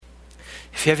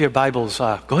If you have your Bibles, go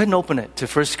ahead and open it to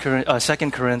 2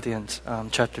 Corinthians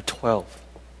chapter 12.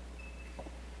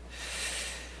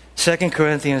 2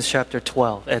 Corinthians chapter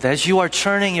 12. And as you are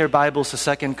turning your Bibles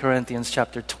to 2 Corinthians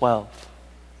chapter 12, I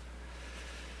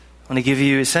want to give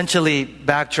you essentially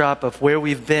backdrop of where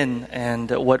we've been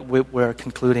and what we're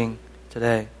concluding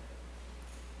today.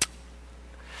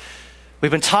 We've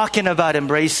been talking about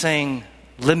embracing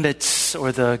limits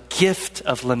or the gift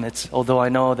of limits, although I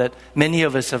know that many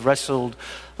of us have wrestled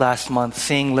last month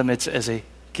seeing limits as a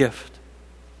gift.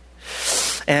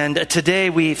 And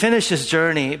today we finish this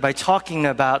journey by talking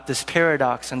about this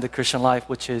paradox in the Christian life,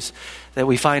 which is that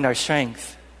we find our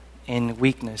strength in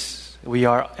weakness. We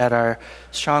are at our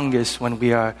strongest when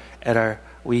we are at our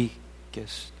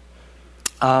weakest.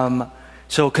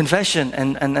 So confession,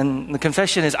 and the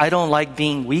confession is I don't like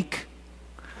being weak.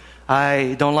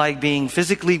 I don't like being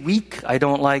physically weak. I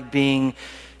don't like being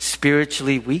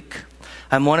spiritually weak.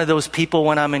 I'm one of those people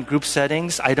when I'm in group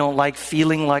settings, I don't like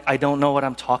feeling like I don't know what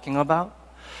I'm talking about.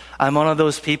 I'm one of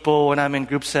those people when I'm in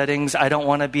group settings, I don't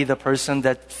want to be the person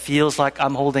that feels like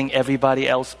I'm holding everybody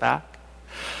else back.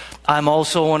 I'm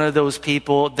also one of those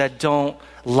people that don't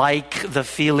like the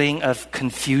feeling of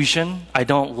confusion. I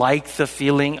don't like the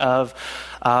feeling of,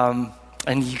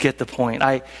 and you get the point.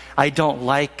 I don't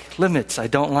like limits. I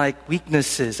don't like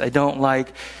weaknesses. I don't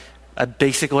like,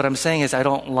 basically what I'm saying is I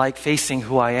don't like facing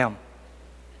who I am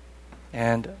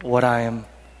and what I am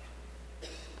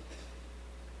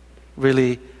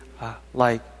really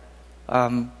like.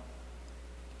 The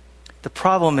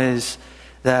problem is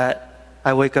that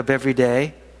I wake up every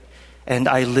day and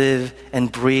I live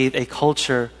and breathe a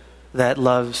culture that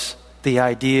loves the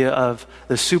idea of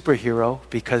the superhero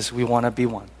because we want to be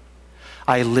one.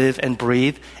 I live and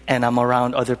breathe and I'm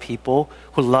around other people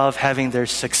who love having their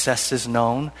successes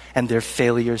known and their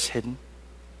failures hidden.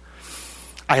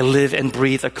 I live and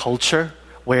breathe a culture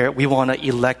where we want to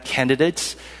elect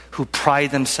candidates who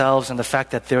pride themselves in the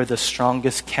fact that they're the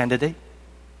strongest candidate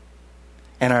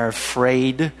and are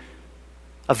afraid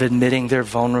of admitting their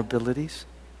vulnerabilities.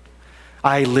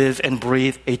 I live and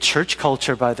breathe a church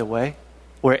culture, by the way,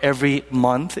 where every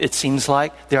month it seems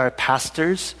like there are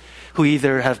pastors who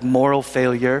either have moral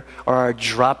failure or are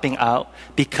dropping out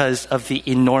because of the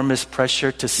enormous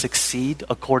pressure to succeed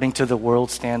according to the world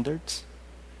standards.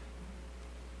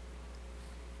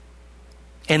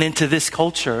 And into this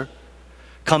culture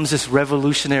comes this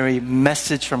revolutionary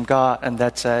message from God, and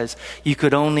that says you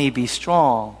could only be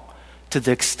strong to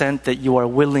the extent that you are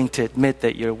willing to admit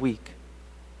that you're weak.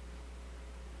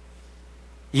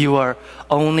 You are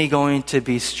only going to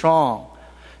be strong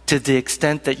to the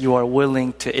extent that you are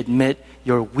willing to admit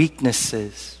your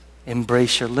weaknesses,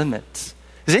 embrace your limits.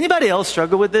 Does anybody else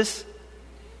struggle with this?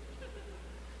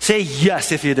 Say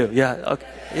yes if you do. Yeah, okay.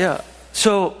 Yeah.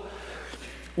 So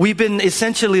we've been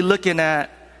essentially looking at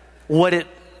what it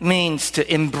means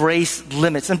to embrace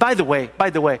limits. And by the way,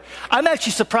 I'm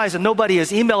actually surprised that nobody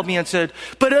has emailed me and said,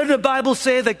 but doesn't the Bible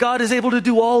say that God is able to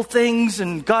do all things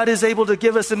and God is able to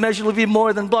give us immeasurably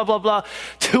more than blah, blah, blah?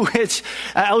 To which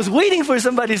I was waiting for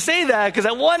somebody to say that because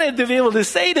I wanted to be able to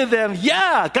say to them,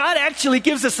 yeah, God actually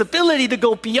gives us ability to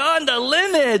go beyond the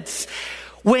limits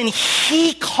when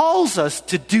He calls us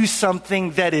to do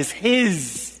something that is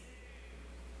His.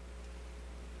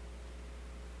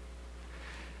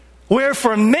 Where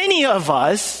for many of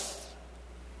us,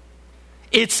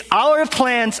 it's our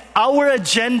plans, our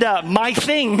agenda, my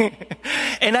thing,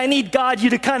 and I need God, you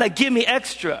to kind of give me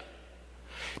extra.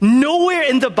 Nowhere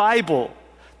in the Bible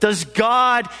does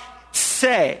God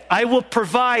say, I will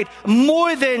provide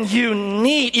more than you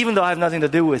need, even though I have nothing to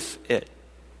do with it.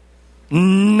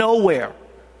 Nowhere.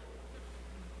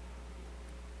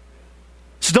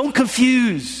 So don't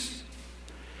confuse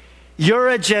your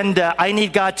agenda, I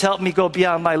need God to help me go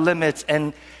beyond my limits,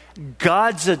 and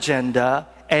God's agenda,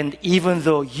 and even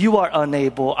though you are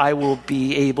unable, I will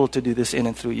be able to do this in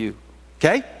and through you.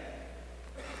 Okay?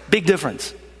 Big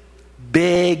difference.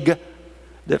 Big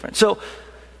difference. So,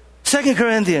 2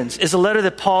 Corinthians is a letter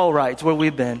that Paul writes, where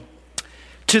we've been,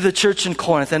 to the church in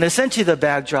Corinth. And essentially the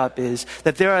backdrop is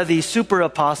that there are these super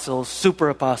apostles in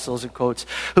quotes,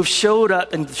 who've showed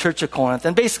up in the church of Corinth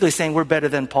and basically saying we're better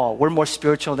than Paul. We're more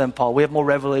spiritual than Paul. We have more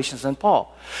revelations than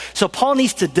Paul. So Paul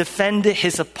needs to defend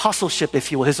his apostleship,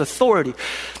 if you will, his authority.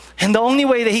 And the only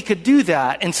way that he could do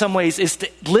that in some ways is to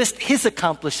list his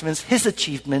accomplishments, his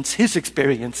achievements, his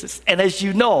experiences. And as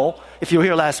you know, if you were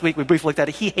here last week, we briefly looked at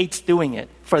it, he hates doing it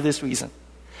for this reason.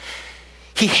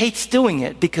 He hates doing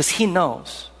it because he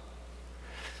knows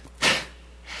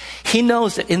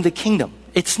that in the kingdom,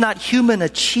 it's not human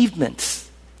achievements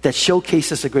that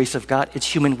showcases the grace of God, it's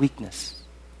human weakness.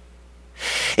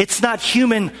 It's not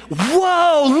human,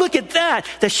 whoa, look at that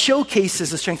showcases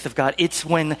the strength of God. It's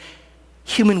when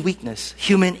human weakness,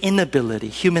 human inability,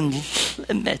 human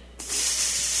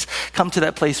limits come to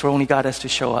that place where only God has to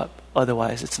show up.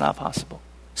 Otherwise, it's not possible.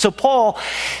 So Paul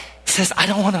says, I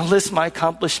don't want to list my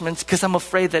accomplishments because I'm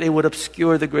afraid that it would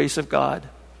obscure the grace of God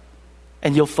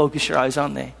and you'll focus your eyes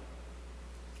on me.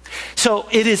 So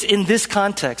it is in this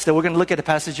context that we're going to look at a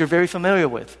passage you're very familiar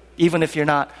with, even if you're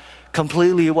not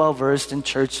completely well-versed in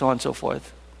church, so on and so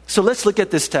forth. So let's look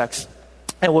at this text,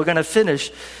 and we're going to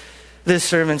finish this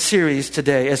sermon series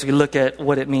today as we look at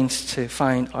what it means to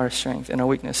find our strength and our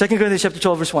weakness. 2 Corinthians chapter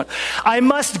 12, verse 1. I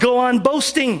must go on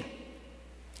boasting.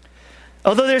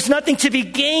 Although there's nothing to be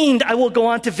gained, I will go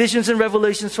on to visions and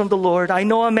revelations from the Lord. I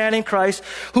know a man in Christ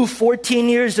who 14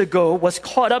 years ago was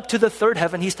caught up to the third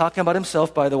heaven. He's talking about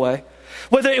himself, by the way.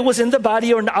 Whether it was in the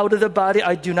body or out of the body,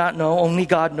 I do not know. Only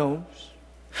God knows.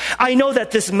 I know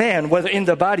that this man, whether in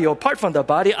the body or apart from the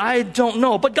body, I don't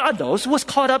know, but God knows, was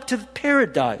caught up to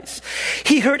paradise.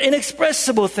 He heard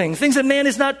inexpressible things that man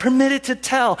is not permitted to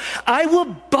tell. I will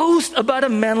boast about a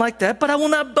man like that, but I will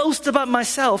not boast about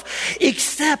myself,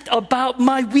 except about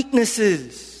my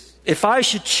weaknesses. If I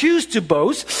should choose to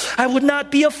boast, I would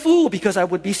not be a fool because I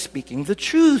would be speaking the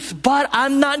truth, but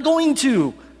I'm not going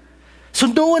to. So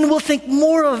no one will think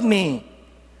more of me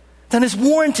than is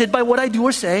warranted by what I do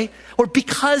or say, or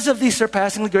because of these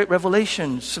surpassingly great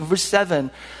revelations. Verse 7,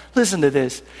 listen to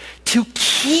this. To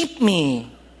keep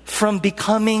me from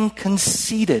becoming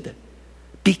conceited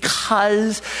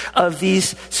because of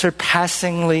these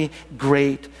surpassingly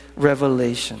great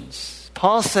revelations.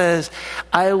 Paul says,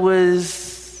 I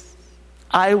was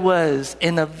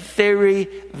in a very,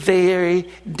 very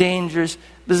dangerous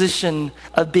position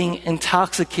of being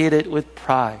intoxicated with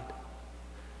pride,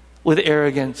 with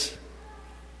arrogance,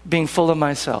 being full of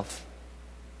myself.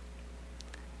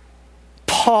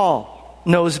 Paul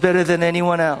knows better than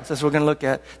anyone else, as we're going to look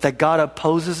at, that God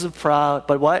opposes the proud,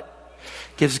 but what?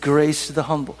 Gives grace to the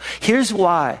humble. Here's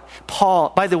why.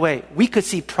 Paul, by the way, we could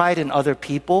see pride in other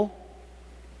people.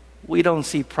 We don't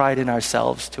see pride in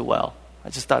ourselves too well.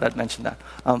 I just thought I'd mention that.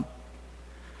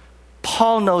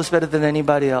 Paul knows better than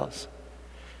anybody else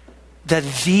that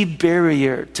the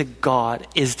barrier to God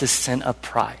is the sin of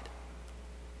pride.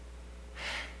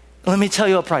 Let me tell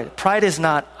you what pride is. Pride is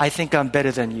not, I think I'm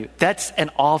better than you. That's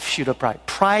an offshoot of pride.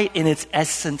 Pride in its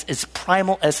essence, its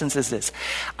primal essence is this.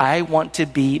 I want to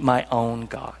be my own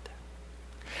God.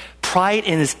 Pride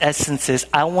in its essence is,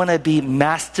 I want to be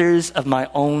masters of my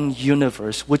own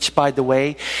universe, which, by the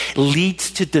way,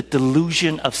 leads to the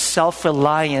delusion of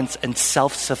self-reliance and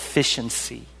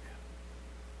self-sufficiency.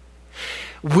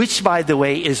 Which, by the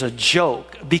way, is a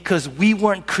joke because we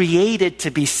weren't created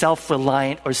to be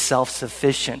self-reliant or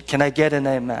self-sufficient. Can I get an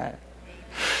amen?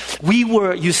 We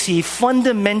were, you see,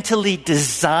 fundamentally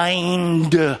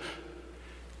designed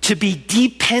to be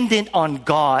dependent on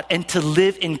God and to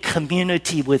live in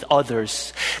community with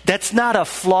others. That's not a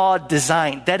flawed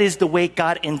design. That is the way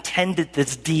God intended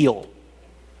this deal.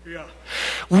 Yeah.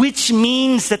 Which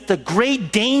means that the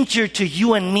great danger to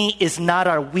you and me is not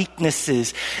our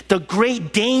weaknesses. The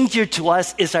great danger to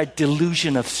us is our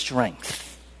delusion of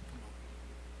strength.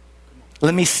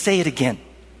 Let me say it again.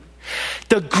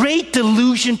 The great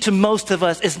delusion to most of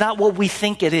us is not what we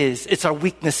think it is. It's our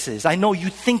weaknesses. I know you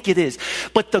think it is.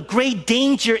 But the great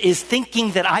danger is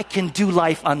thinking that I can do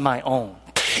life on my own.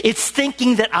 It's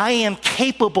thinking that I am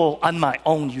capable on my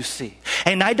own, you see.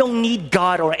 And I don't need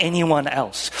God or anyone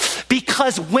else.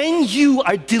 Because when you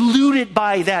are deluded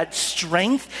by that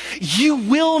strength, you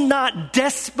will not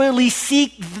desperately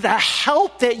seek the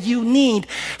help that you need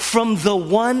from the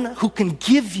one who can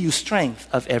give you strength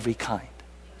of every kind.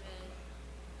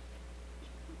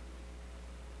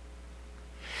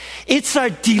 It's our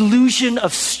delusion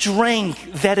of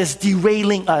strength that is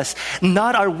derailing us,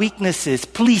 not our weaknesses.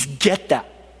 Please get that.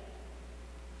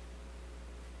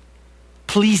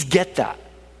 Please get that.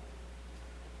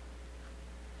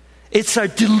 It's our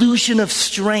delusion of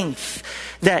strength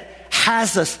that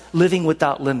has us living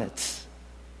without limits.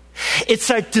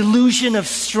 It's our delusion of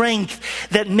strength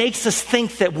that makes us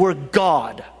think that we're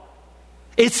God.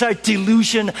 It's our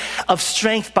delusion of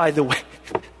strength, by the way.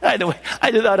 I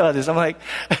did not know this. I'm like,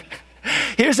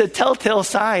 here's a telltale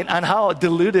sign on how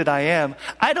deluded I am.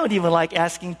 I don't even like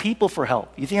asking people for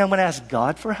help. You think I'm going to ask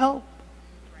God for help?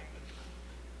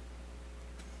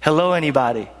 Hello,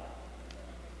 anybody?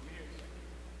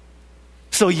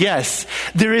 So yes,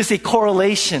 there is a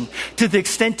correlation to the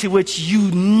extent to which you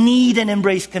need and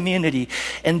embrace community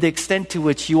and the extent to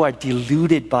which you are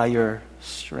deluded by your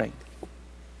strength.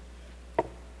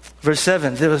 Verse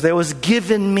 7, there was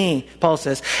given me, Paul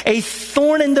says, a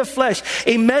thorn in the flesh,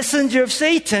 a messenger of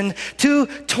Satan to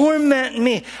torment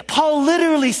me. Paul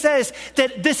literally says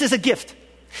that this is a gift.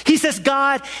 He says,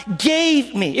 God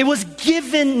gave me. It was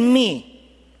given me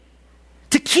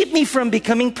to keep me from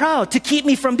becoming proud, to keep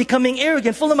me from becoming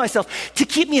arrogant, full of myself, to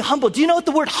keep me humble. Do you know what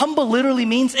the word humble literally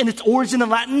means in its origin in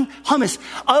Latin? Humus,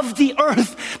 of the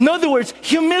earth. In other words,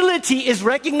 humility is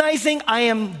recognizing I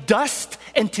am dust,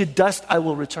 and to dust I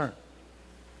will return.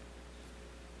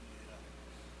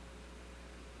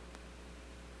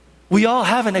 We all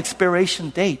have an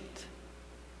expiration date.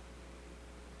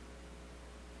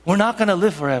 We're not going to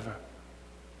live forever.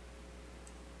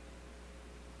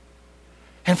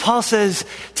 And Paul says,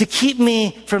 to keep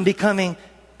me from becoming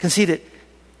conceited,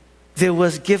 there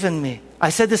was given me.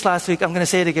 I said this last week, I'm going to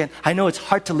say it again. I know it's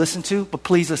hard to listen to, but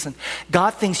please listen.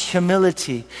 God thinks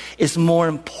humility is more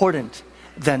important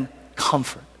than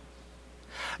comfort.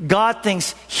 God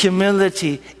thinks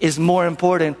humility is more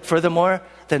important, furthermore,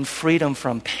 than freedom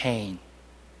from pain.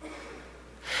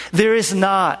 There is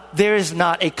not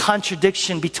a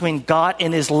contradiction between God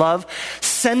and His love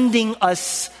sending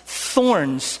us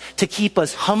thorns to keep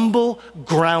us humble,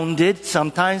 grounded,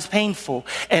 sometimes painful,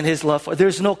 and His love.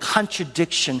 There's no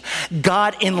contradiction.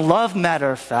 God in love,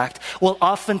 matter of fact, will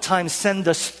oftentimes send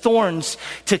us thorns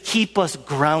to keep us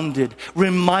grounded,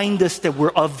 remind us that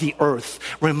we're of the earth,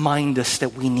 remind us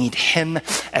that we need Him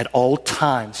at all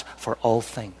times for all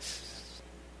things.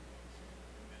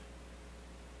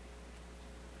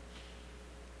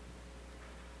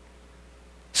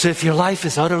 So if your life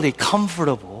is utterly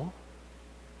comfortable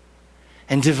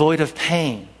and devoid of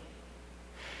pain,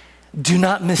 do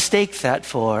not mistake that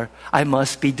for, I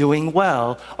must be doing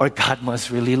well, or God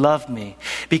must really love me.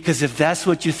 Because if that's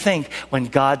what you think, when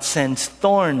God sends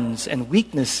thorns and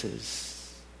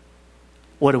weaknesses,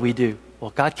 what do?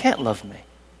 Well, God can't love me.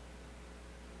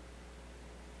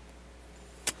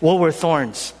 What were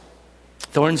thorns?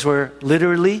 Thorns were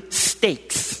literally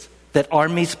stakes that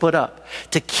armies put up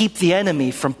to keep the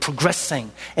enemy from progressing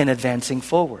and advancing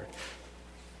forward.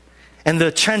 And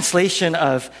the translation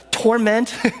of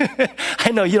torment,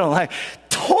 I know you don't like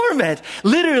torment.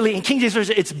 Literally in King James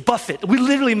Version, it's buffet. We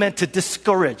literally meant to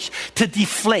discourage, to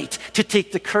deflate, to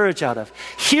take the courage out of.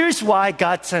 Here's why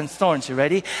God sends thorns. You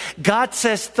ready? God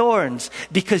says thorns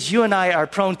because you and I are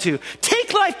prone to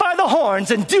take life by the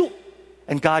horns and do.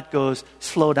 And God goes,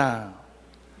 slow down.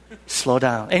 Slow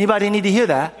down. Anybody need to hear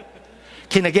that?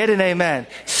 Can I get an amen?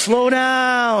 Slow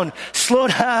down, slow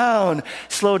down,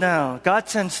 slow down. God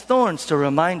sends thorns to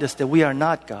remind us that we are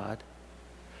not God.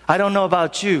 I don't know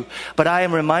about you, but I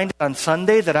am reminded on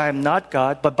Sunday that I am not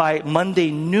God, but by Monday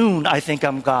noon, I think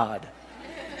I'm God.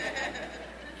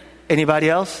 Anybody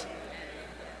else?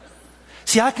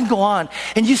 See, I can go on,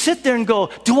 and you sit there and go,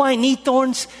 do I need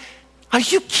thorns? Are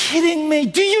you kidding me?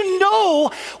 Do you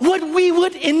know what we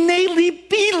would innately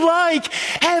be like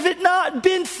have it not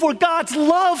been for God's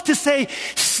love to say,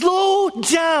 slow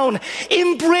down,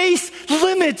 embrace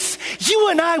limits? You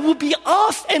and I will be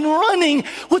off and running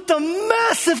with the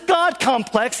massive God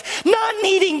complex, not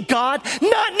needing God,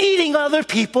 not needing other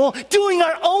people, doing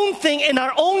our own thing in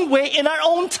our own way, in our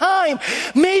own time.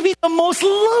 Maybe the most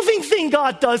loving thing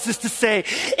God does is to say,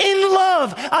 in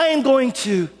love, I am going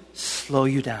to slow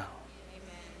you down.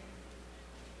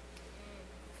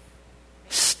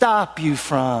 Stop you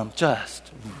from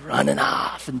just running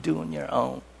off and doing your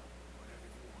own.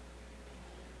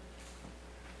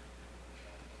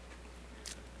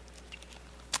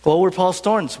 What were Paul's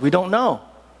thorns? We don't know.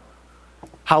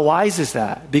 How wise is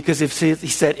that? Because if he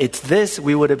said it's this,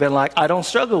 we would have been like, I don't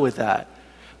struggle with that.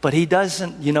 But he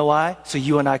doesn't. You know why? So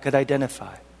you and I could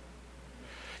identify.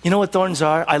 You know what thorns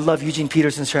are? I love Eugene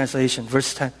Peterson's translation.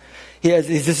 Verse 10.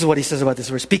 This is what he says about this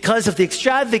verse. Because of the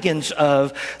extravagance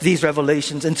of these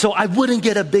revelations, and so I wouldn't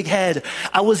get a big head,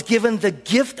 I was given the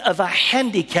gift of a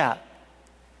handicap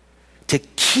to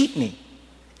keep me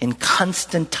in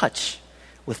constant touch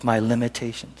with my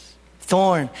limitations.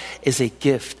 Thorn is a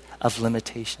gift of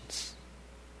limitations.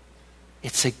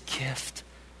 It's a gift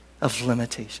of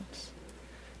limitations.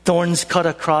 Thorns cut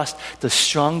across the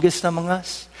strongest among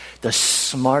us, the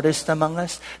smartest among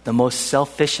us, the most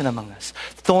self-efficient among us.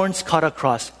 Thorns cut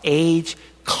across age,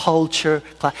 culture,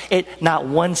 class. Not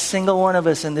one single one of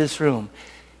us in this room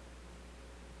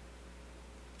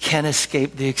can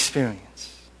escape the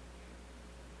experience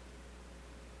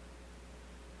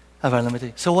of our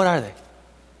limitation. So what are they?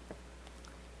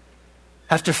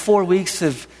 After 4 weeks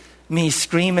of me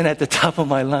screaming at the top of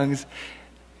my lungs,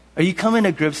 are you coming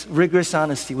to grips, rigorous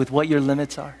honesty with what your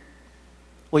limits are?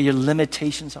 What your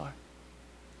limitations are?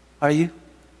 Are you?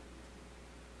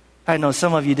 I know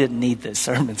some of you didn't need this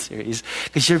sermon series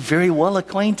because you're very well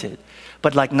acquainted.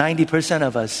 But like 90%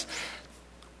 of us,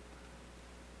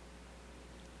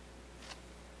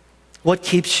 what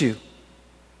keeps you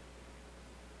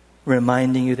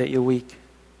reminding you that you're weak?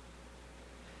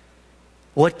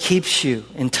 What keeps you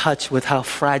in touch with how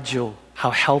fragile,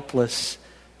 how helpless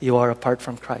you are apart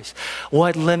from Christ?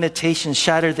 What limitations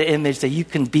shatter the image that you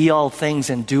can be all things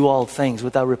and do all things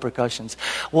without repercussions?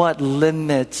 What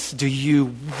limits do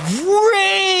you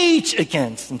rage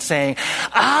against and saying,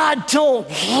 I don't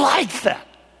like that?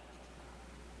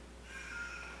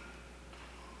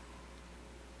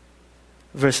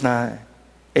 Verse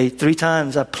 8, 3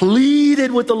 times I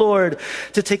pleaded with the Lord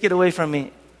to take it away from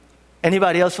me.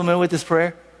 Anybody else familiar with this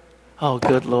prayer? Oh,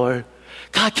 good Lord.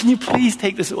 God, can you please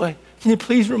take this away? Can you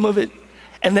please remove it?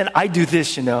 And then I do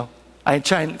this, I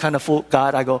try and kind of fool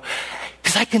God. I go,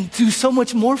 because I can do so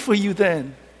much more for you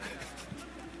then.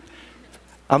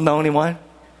 I'm the only one.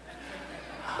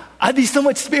 I'd be so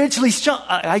much spiritually strong.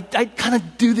 I kind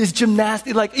of do this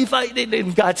gymnastics. Like if I did,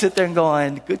 and God sit there and go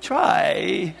on, good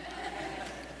try.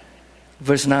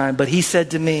 Verse 9, but he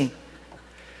said to me,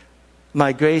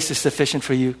 my grace is sufficient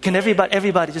for you. Can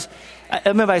everybody just, I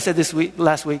remember I said this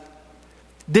last week,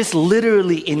 this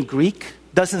literally in Greek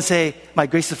doesn't say my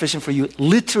grace is sufficient for you.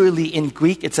 Literally in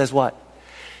Greek it says what?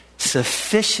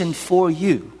 Sufficient for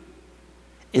you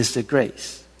is the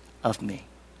grace of me.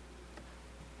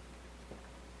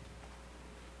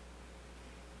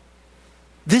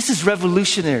 This is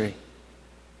revolutionary.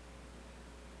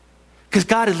 Because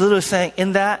God is literally saying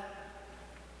in that,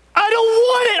 I don't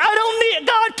want it. I don't need it.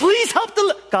 God, please help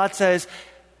God says,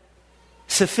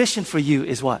 sufficient for you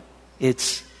is what?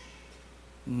 It's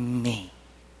me.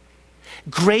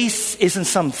 Grace isn't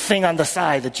some thing on the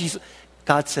side that Jesus,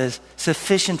 God says,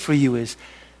 sufficient for you is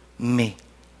me,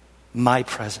 my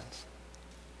presence,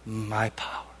 my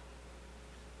power,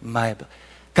 my ability.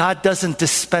 God doesn't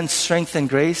dispense strength and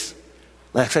grace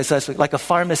like I said last week, like a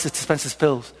pharmacist dispenses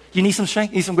pills. You need some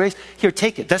strength? You need some grace? Here,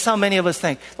 take it. That's how many of us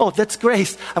think. Oh, that's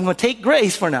grace. I'm going to take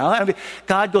grace for now. I mean,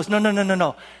 God goes,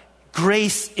 no.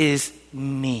 Grace is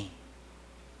me.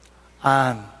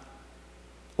 Why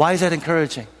is that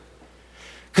encouraging?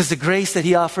 Because the grace that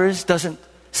he offers doesn't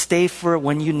stay for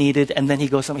when you need it, and then he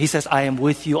goes somewhere. He says, I am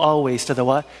with you always to the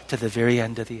what? To the very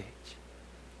end of the age.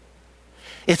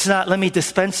 It's not, let me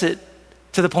dispense it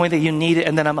to the point that you need it,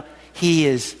 and then he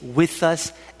is with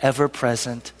us, ever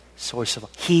present, source of all.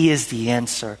 He is the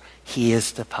answer. He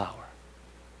is the power.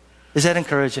 Is that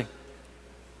encouraging?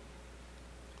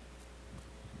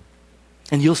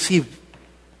 And you'll see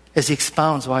as he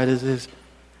expounds why it is.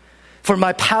 For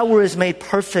my power is made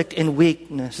perfect in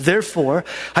weakness. Therefore,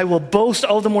 I will boast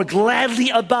all the more gladly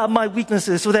about my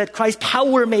weaknesses so that Christ's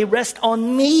power may rest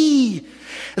on me.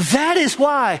 That is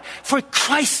why, for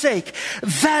Christ's sake,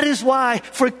 that is why,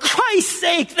 for Christ's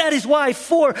sake, that is why,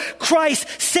 for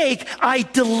Christ's sake, I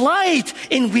delight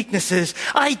in weaknesses.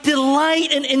 I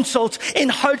delight in insults, in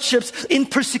hardships, in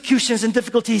persecutions and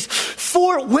difficulties.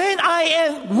 For when I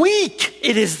am weak,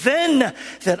 it is then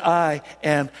that I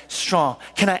am strong.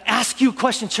 Can I ask you a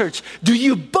question, church? Do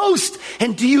you boast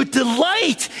and do you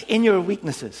delight in your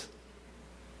weaknesses?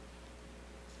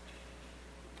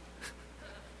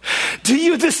 Do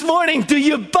you this morning, do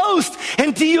you boast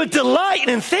and do you delight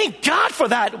and thank God for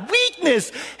that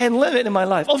weakness and limit in my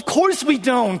life? Of course we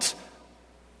don't.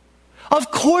 Of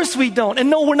course we don't.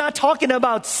 And no, we're not talking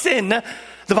about sin.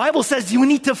 The Bible says you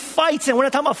need to fight sin. We're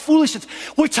not talking about foolishness.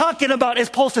 We're talking about,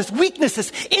 as Paul says,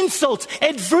 weaknesses, insults,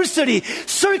 adversity,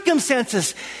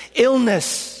 circumstances,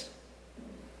 illness.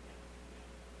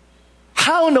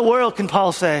 How in the world can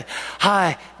Paul say,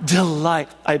 I delight,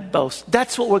 I boast?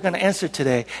 That's what we're going to answer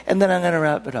today. And then I'm going to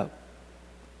wrap it up.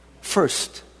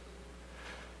 First,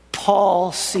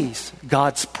 Paul sees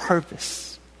God's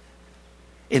purpose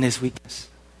in his weakness.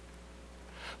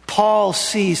 Paul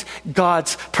sees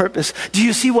God's purpose. Do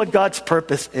you see what God's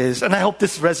purpose is? And I hope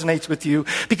this resonates with you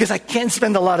because I can't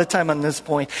spend a lot of time on this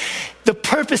point. The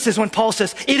purpose is when Paul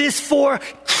says, it is for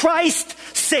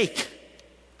Christ's sake.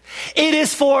 It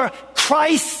is for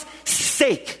Christ's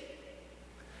sake.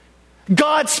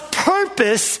 God's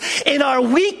purpose in our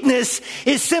weakness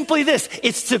is simply this.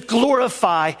 It's to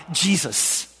glorify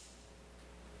Jesus.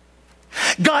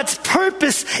 God's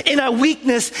purpose in our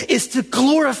weakness is to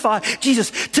glorify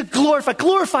Jesus. To glorify.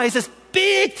 Glorify is this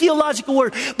big theological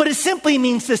word, but it simply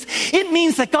means this. It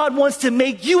means that God wants to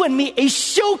make you and me a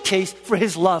showcase for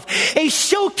his love, a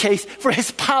showcase for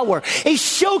his power, a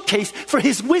showcase for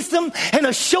his wisdom, and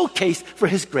a showcase for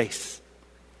his grace.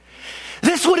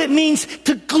 This is what it means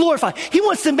to glorify. He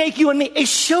wants to make you and me a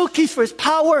showcase for his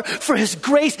power, for his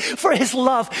grace, for his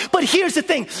love. But here's the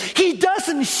thing. He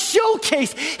doesn't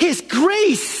showcase his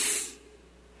grace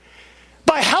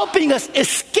by helping us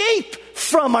escape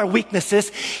from our weaknesses.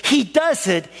 He does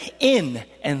it in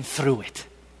and through it.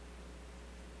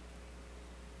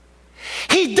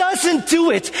 He doesn't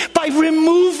do it by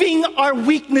removing our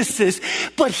weaknesses,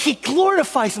 but he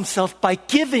glorifies himself by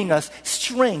giving us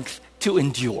strength to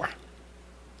endure.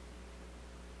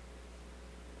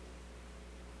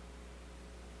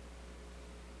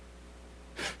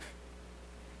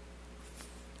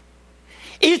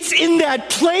 It's in that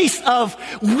place of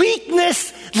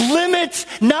weakness, limits,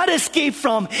 not escape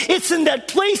from. It's in that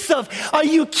place of, are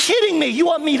you kidding me? You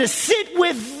want me to sit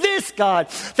with this God?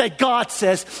 That God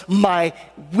says, my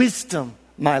wisdom,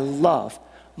 my love,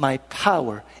 my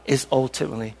power is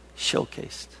ultimately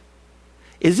showcased.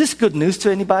 Is this good news to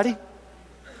anybody?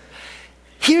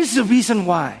 Here's the reason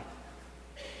why.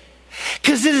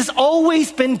 Because it has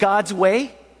always been God's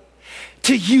way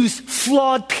to use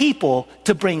flawed people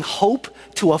to bring hope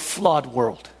to a flawed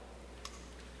world.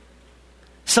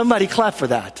 Somebody clap for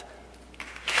that.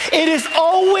 It has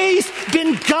always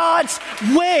been God's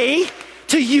way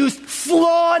to use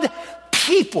flawed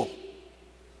people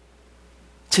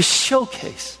to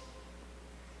showcase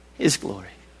his glory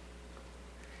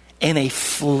in a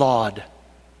flawed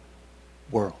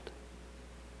world.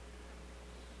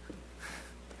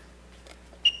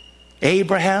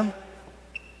 Abraham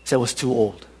said was too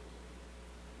old.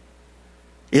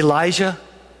 Elijah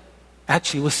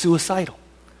actually was suicidal.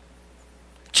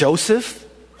 Joseph,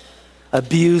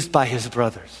 abused by his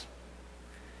brothers.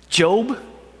 Job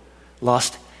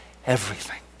lost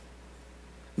everything.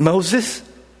 Moses,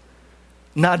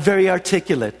 not very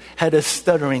articulate, had a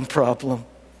stuttering problem.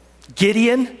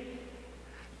 Gideon,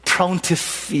 prone to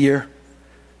fear.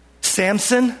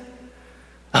 Samson,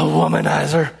 a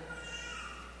womanizer.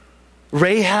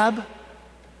 Rahab,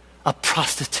 a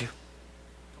prostitute.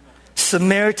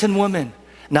 Samaritan woman,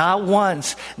 not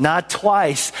once, not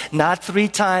twice, not 3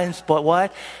 times, but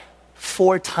what?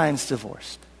 4 times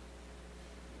divorced.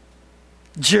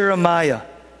 Jeremiah,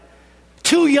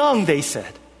 too young, they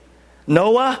said.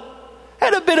 Noah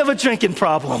had a bit of a drinking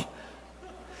problem.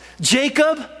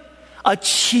 Jacob, a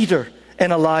cheater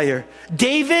and a liar.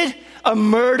 David, a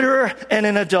murderer and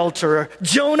an adulterer.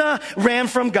 Jonah ran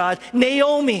from God.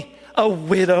 Naomi, a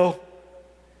widow.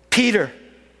 Peter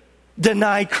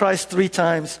denied Christ 3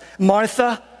 times.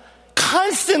 Martha,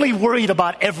 constantly worried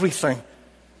about everything.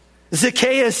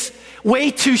 Zacchaeus,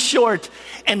 way too short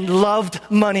and loved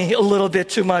money a little bit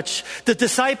too much. The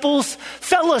disciples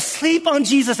fell asleep on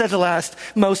Jesus at the last,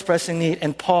 most pressing need.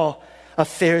 And Paul, a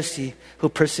Pharisee who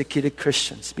persecuted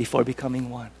Christians before becoming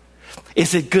one.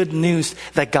 Is it good news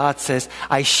that God says,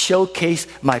 I showcase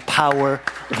my power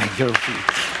when you're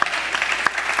weak?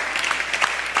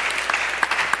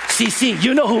 See,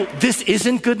 you know who this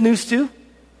isn't good news to?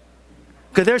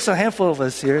 Because there's a handful of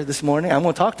us here this morning, I'm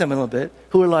going to talk to them in a little bit,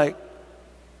 who are like,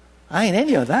 I ain't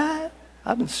any of that.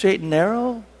 I've been straight and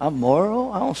narrow. I'm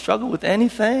moral. I don't struggle with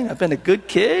anything. I've been a good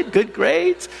kid, good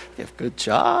grades, I have a good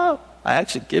job. I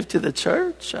actually give to the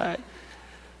church.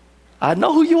 I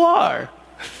know who you are.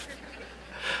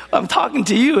 I'm talking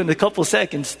to you in a couple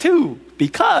seconds too,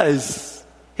 because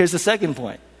here's the second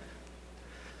point.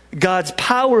 God's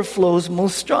power flows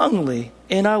most strongly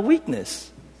in our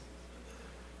weakness.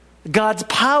 God's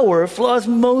power flows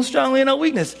most strongly in our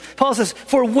weakness. Paul says,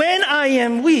 for when I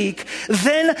am weak,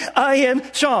 then I am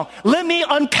strong. Let me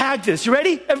unpack this. You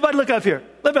ready? Everybody look up here.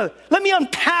 Let me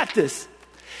unpack this.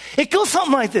 It goes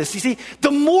something like this. You see,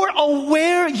 the more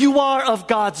aware you are of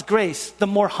God's grace, the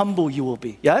more humble you will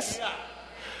be. Yes? Yeah.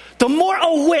 The more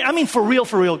aware, I mean for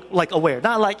real, like aware.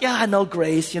 Not like, yeah, I know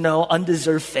grace,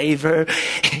 undeserved favor.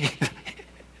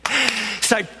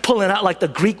 Start pulling out like the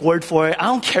Greek word for it. I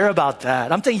don't care about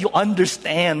that. I'm saying you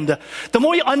understand. The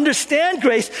more you understand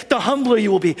grace, the humbler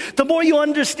you will be. The more you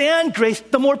understand grace,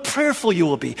 the more prayerful you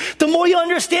will be. The more you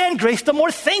understand grace, the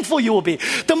more thankful you will be.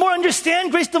 The more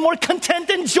understand grace, the more content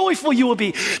and joyful you will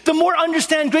be. The more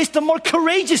understand grace, the more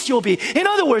courageous you will be. In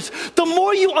other words, the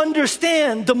more you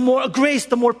understand, the more grace,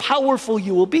 the more powerful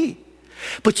you will be.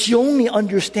 But you only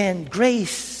understand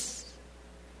grace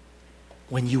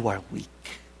when you are weak.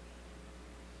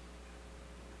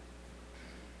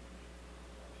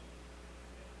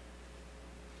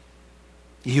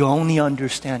 You only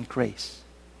understand grace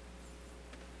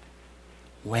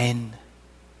when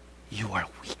you are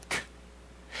weak.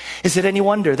 Is it any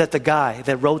wonder that the guy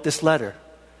that wrote this letter,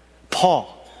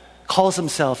 Paul, calls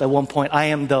himself at one point, I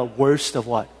am the worst of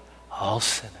what? All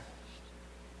sinners.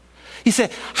 He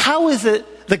said, how is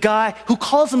it the guy who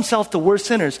calls himself the worst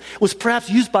sinners was perhaps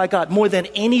used by God more than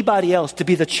anybody else to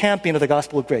be the champion of the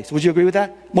gospel of grace? Would you agree with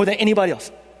that? More than anybody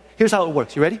else. Here's how it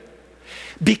works. You ready?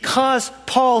 Because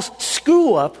Paul's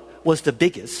screw up was the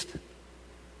biggest,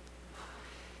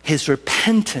 his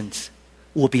repentance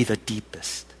will be the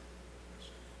deepest.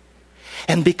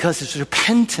 And because his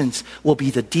repentance will be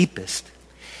the deepest,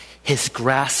 his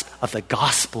grasp of the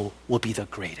gospel will be the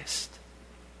greatest.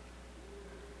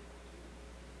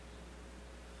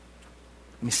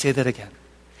 Let me say that again.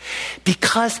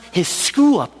 Because his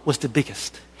screw up was the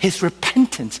biggest, his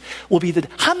repentance will be the...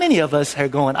 How many of us are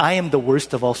going, I am the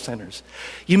worst of all sinners?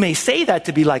 You may say that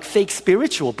to be like fake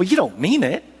spiritual, but you don't mean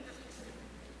it.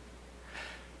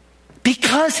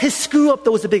 Because his screw up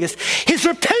that was the biggest, his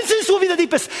repentance will be the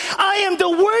deepest. I am the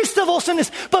worst of all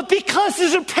sinners, but because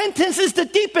his repentance is the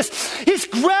deepest, his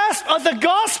grasp of the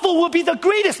gospel will be the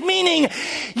greatest, meaning,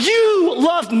 you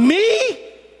love me?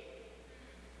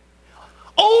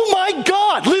 Oh my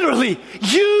God, literally,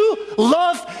 you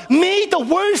love me, the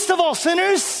worst of all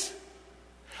sinners?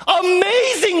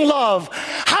 Amazing love.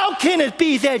 How can it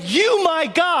be that you, my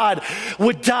God,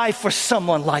 would die for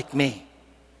someone like me?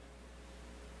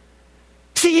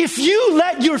 See, if you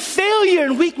let your failure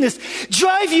and weakness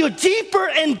drive you deeper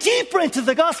and deeper into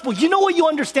the gospel, you know what you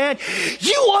understand?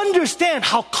 You understand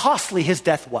how costly his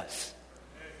death was.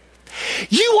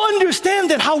 You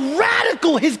understand that how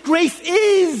radical his grace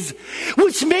is,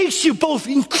 which makes you both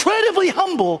incredibly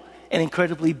humble and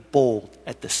incredibly bold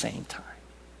at the same time.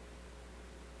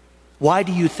 Why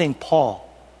do you think Paul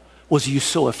was used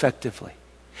so effectively?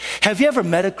 Have you ever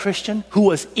met a Christian who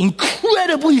was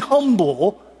incredibly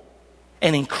humble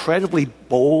and incredibly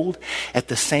bold at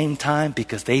the same time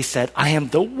because they said, I am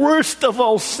the worst of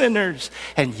all sinners,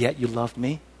 and yet you love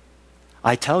me?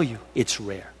 I tell you, it's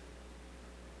rare.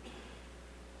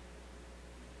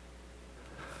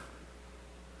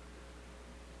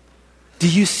 Do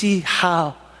you see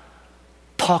how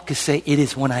Paul could say, it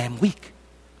is when I am weak?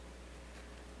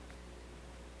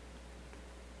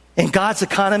 In God's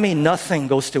economy, nothing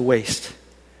goes to waste,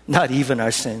 not even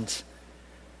our sins.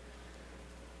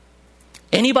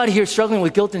 Anybody here struggling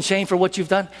with guilt and shame for what you've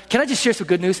done? Can I just share some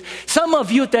good news? Some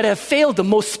of you that have failed the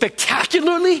most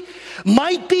spectacularly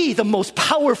might be the most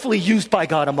powerfully used by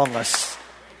God among us.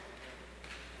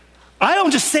 I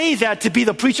don't just say that to be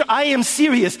the preacher. I am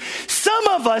serious. Some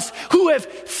of us who have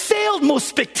failed most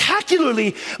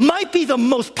spectacularly might be the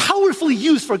most powerfully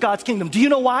used for God's kingdom. Do you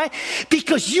know why?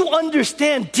 Because you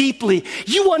understand deeply.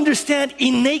 You understand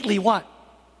innately what?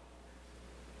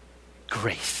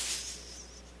 Grace.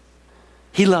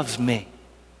 He loves me.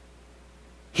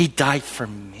 He died for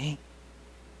me.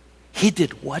 He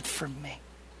did what for me?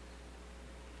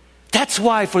 That's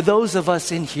why for those of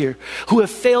us in here who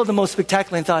have failed the most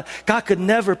spectacularly and thought, God could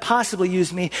never possibly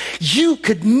use me, you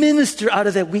could minister out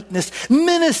of that weakness,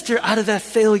 minister out of that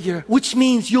failure, which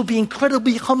means you'll be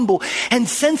incredibly humble and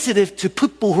sensitive to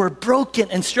people who are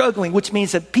broken and struggling, which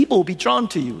means that people will be drawn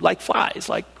to you like flies,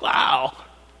 like, wow.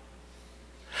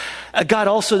 God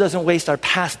also doesn't waste our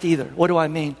past either. What do I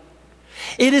mean?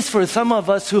 It is for some of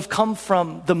us who've come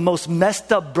from the most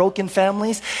messed up, broken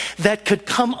families that could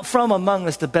come from among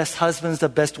us the best husbands, the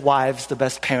best wives, the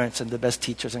best parents, and the best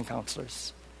teachers and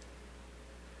counselors.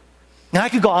 Now I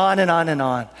could go on and on and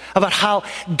on about how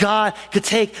God could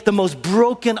take the most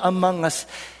broken among us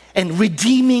and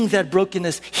redeeming that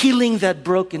brokenness, healing that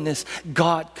brokenness.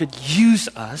 God could use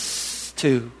us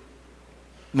to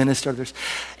minister to others.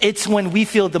 It's when we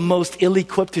feel the most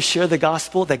ill-equipped to share the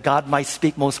gospel that God might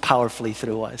speak most powerfully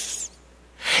through us.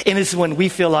 And it's when we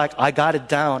feel like, I got it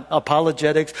down,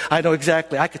 apologetics, I know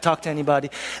exactly, I could talk to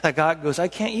anybody, that God goes, I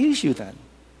can't use you then.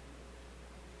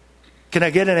 Can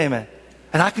I get an amen?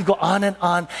 And I could go on and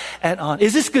on and on.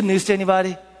 Is this good news to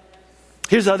anybody?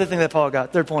 Here's the other thing that Paul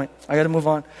got. Third point. I got to move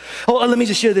on. Oh, let me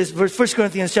just share this. 1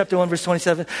 Corinthians chapter 1, verse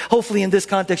 27. Hopefully in this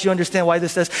context you understand why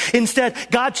this says. Instead,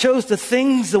 God chose the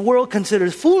things the world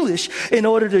considers foolish in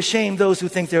order to shame those who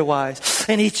think they're wise.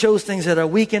 And he chose things that are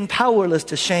weak and powerless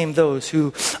to shame those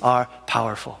who are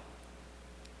powerful.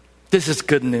 This is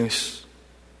good news.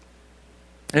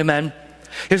 Amen.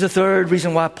 Here's a third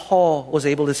reason why Paul was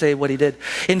able to say what he did.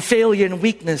 In failure and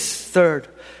weakness, third,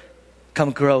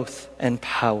 come growth and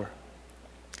power.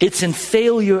 It's in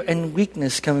failure and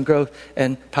weakness come growth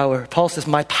and power. Paul says,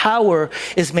 my power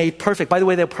is made perfect. By the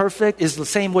way, that perfect is the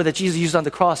same word that Jesus used on the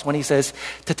cross when he says,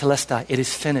 tetelestai, it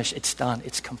is finished, it's done,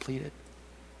 it's completed.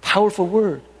 Powerful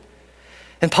word.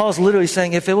 And Paul's literally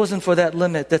saying, if it wasn't for that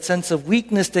limit, that sense of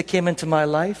weakness that came into my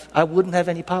life, I wouldn't have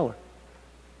any power.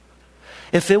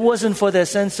 If it wasn't for that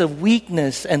sense of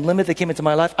weakness and limit that came into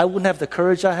my life, I wouldn't have the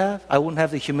courage I have. I wouldn't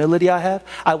have the humility I have.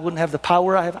 I wouldn't have the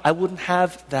power I have. I wouldn't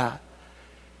have that.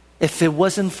 If it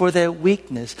wasn't for that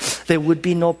weakness, there would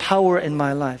be no power in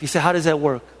my life. You say, how does that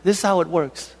work? This is how it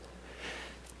works.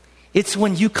 It's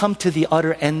when you come to the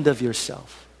utter end of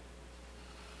yourself.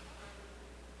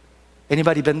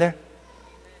 Anybody been there?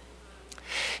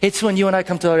 It's when you and I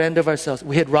come to the end of ourselves.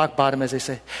 We hit rock bottom, as they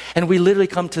say. And we literally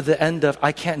come to the end of,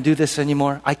 I can't do this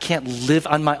anymore. I can't live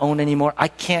on my own anymore. I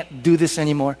can't do this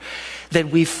anymore. That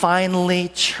we finally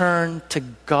turn to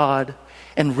God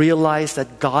and realize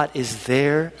that God is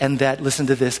there and that, listen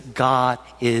to this, God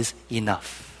is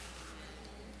enough.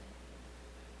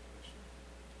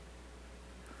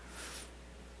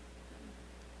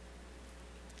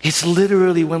 It's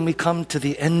literally when we come to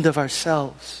the end of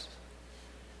ourselves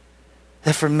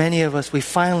that for many of us, we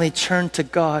finally turn to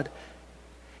God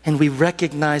and we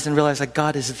recognize and realize that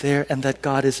God is there and that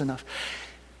God is enough.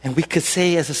 And we could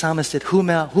say, as the psalmist did, whom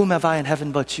have I in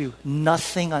heaven but you?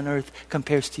 Nothing on earth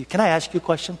compares to you. Can I ask you a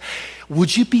question?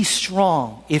 Would you be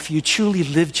strong if you truly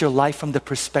lived your life from the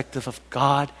perspective of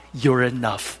God, you're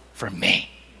enough for me?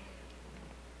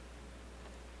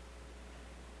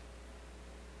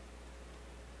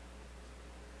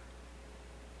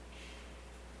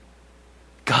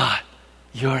 God,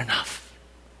 you're enough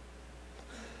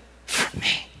for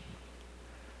me.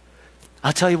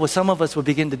 I'll tell you what some of us would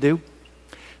begin to do.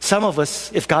 Some of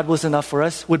us, if God was enough for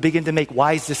us, would begin to make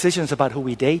wise decisions about who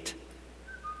we date.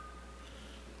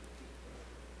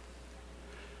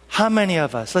 How many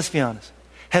of us, let's be honest,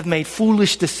 have made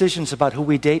foolish decisions about who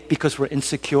we date because we're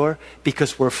insecure,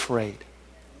 because we're afraid?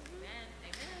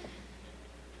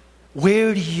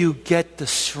 Where do you get the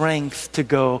strength to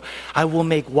go, I will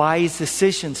make wise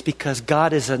decisions because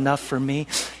God is enough for me?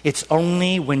 It's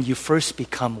only when you first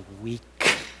become weak.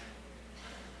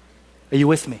 Are you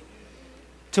with me?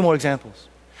 2 more examples.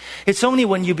 It's only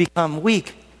when you become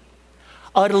weak,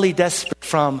 utterly desperate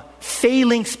from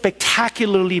failing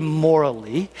spectacularly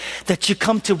morally, that you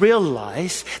come to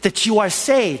realize that you are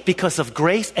saved because of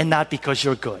grace and not because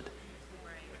you're good.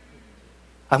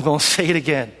 I'm going to say it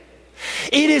again.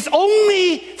 It is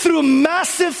only through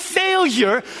massive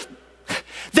failure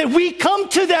that we come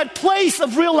to that place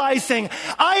of realizing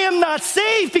I am not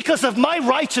saved because of my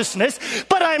righteousness,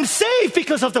 but I'm saved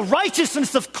because of the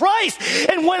righteousness of Christ.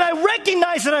 And when I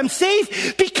recognize that I'm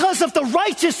saved because of the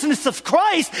righteousness of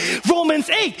Christ, Romans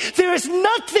 8, there is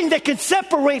nothing that can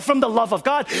separate from the love of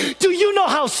God. Do you know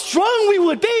how strong we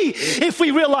would be if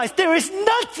we realized there is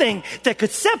nothing that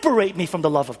could separate me from the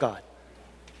love of God?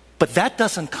 But that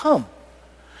doesn't come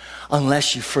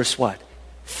unless you first what?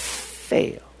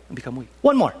 Fail and become weak.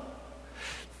 One more.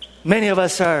 Many of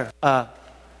us are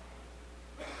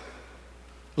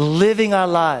living our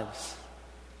lives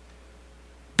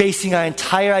basing our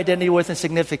entire identity, worth, and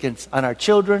significance on our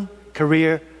children,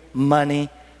 career, money,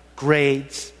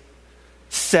 grades,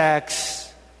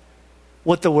 sex,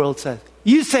 what the world says.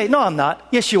 You say, no, I'm not.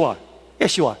 Yes, you are.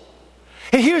 Yes, you are.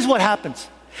 And here's what happens.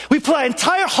 We put our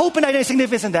entire hope and identity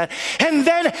significance in that. And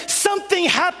then something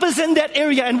happens in that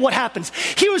area. And what happens?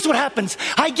 Here's what happens.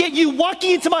 I get you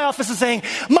walking into my office and saying,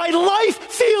 my life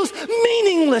feels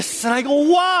meaningless. And I go,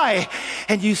 why?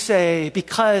 And you say,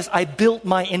 because I built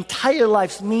my entire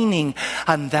life's meaning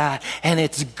on that. And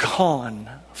it's gone.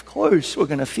 Of course, we're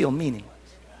going to feel meaningless.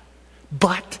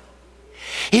 But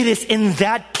it is in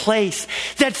that place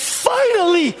that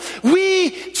finally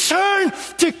we turn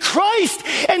to Christ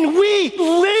and we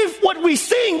live what we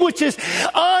sing, which is,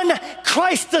 on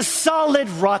Christ the solid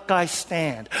rock I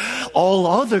stand. All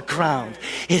other ground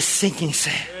is sinking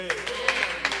sand.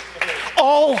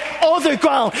 All other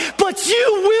ground. But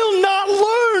you will not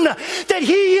learn that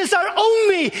He is our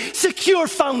only secure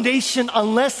foundation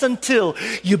unless until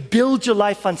you build your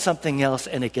life on something else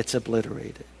and it gets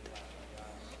obliterated.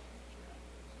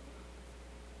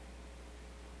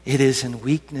 It is in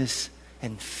weakness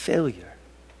and failure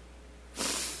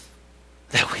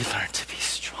that we learn to be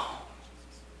strong.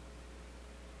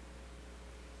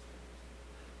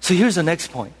 So here's the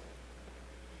next point.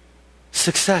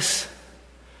 Success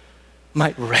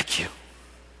might wreck you.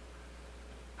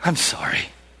 I'm sorry.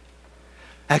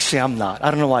 Actually, I'm not. I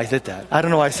don't know why I did that. I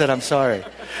don't know why I said I'm sorry.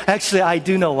 Actually, I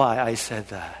do know why I said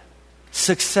that.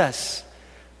 Success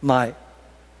might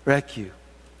wreck you.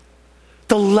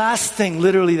 The last thing,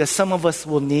 literally, that some of us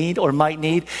will need or might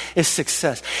need is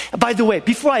success. By the way,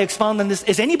 before I expound on this,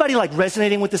 is anybody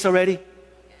resonating with this already?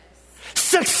 Yes.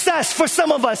 Success for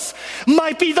some of us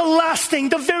might be the last thing,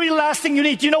 the very last thing you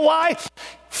need. Do you know why?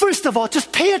 First of all,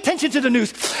 just pay attention to the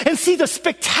news and see the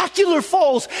spectacular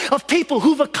falls of people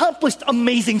who've accomplished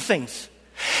amazing things.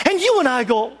 And you and I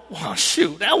go, well,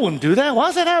 shoot, I wouldn't do that. Why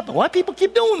does that happen? Why people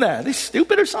keep doing that? They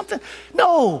stupid or something?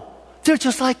 No, they're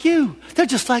just like you. They're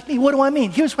just like me. What do I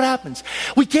mean? Here's what happens.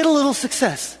 We get a little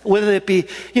success, whether it be,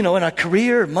 in our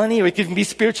career, or money, or it can be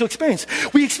spiritual experience.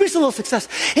 We experience a little success.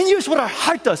 And here's what our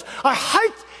heart does. Our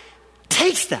heart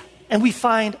takes that, and we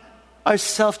find our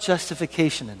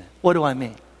self-justification in it. What do I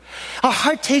mean? Our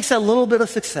heart takes that little bit of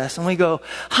success, and we go,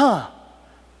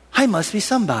 I must be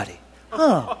somebody.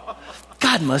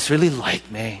 God must really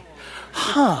like me.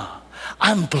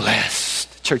 I'm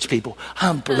blessed. Church people,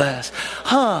 I'm blessed.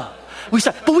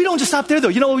 But we don't just stop there though.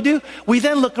 You know what we do? We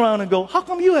then look around and go, how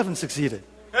come you haven't succeeded?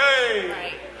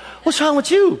 Hey! What's wrong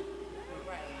with you?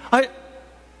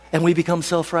 And we become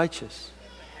self-righteous.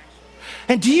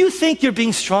 And do you think you're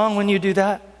being strong when you do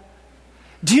that?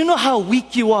 Do you know how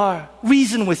weak you are?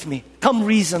 Reason with me. Come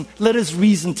reason. Let us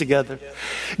reason together.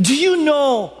 Do you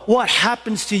know what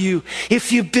happens to you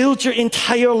if you build your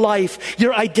entire life,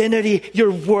 your identity, your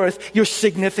worth, your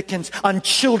significance on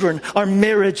children, on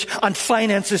marriage, on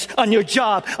finances, on your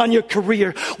job, on your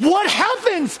career? What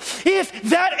happens if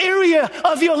that area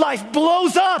of your life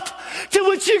blows up? To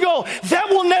which you go, that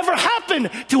will never happen.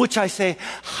 To which I say,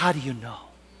 how do you know?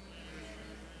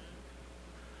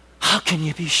 How can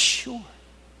you be sure?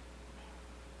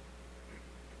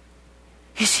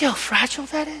 You see how fragile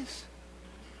that is?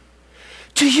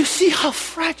 Do you see how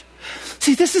fragile?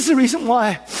 See, this is the reason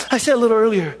why I said a little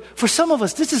earlier, for some of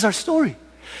us, this is our story.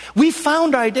 We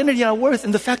found our identity and our worth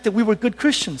in the fact that we were good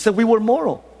Christians, that we were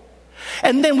moral.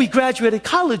 And then we graduated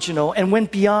college, and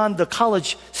went beyond the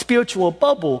college spiritual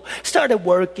bubble, started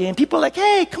working. People are like,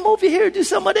 hey, come over here, do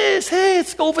some of this. Hey,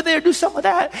 let's go over there, do some of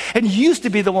that. And you used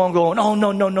to be the one going, oh,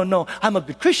 no. I'm a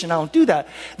good Christian. I don't do that.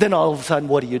 Then all of a sudden,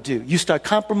 what do? You start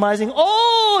compromising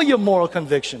all your moral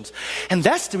convictions. And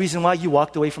that's the reason why you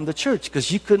walked away from the church,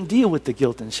 because you couldn't deal with the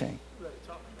guilt and shame.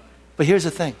 But here's the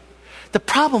thing. The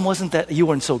problem wasn't that you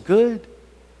weren't so good.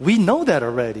 We know that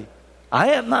already. I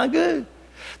am not good.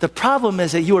 The problem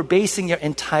is that you are basing your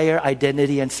entire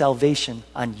identity and salvation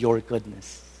on your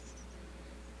goodness.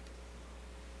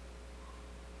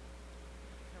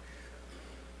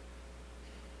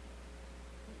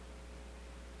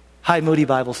 Hi, Moody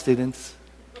Bible students.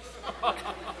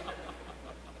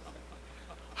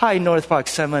 Hi, North Park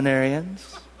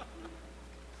seminarians.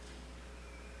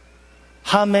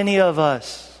 How many of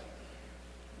us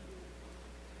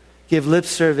give lip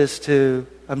service to,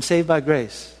 I'm saved by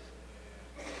grace?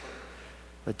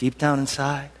 But deep down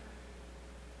inside,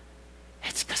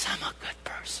 it's because I'm a good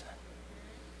person.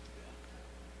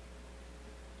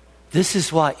 This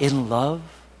is why in love,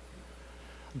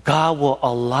 God will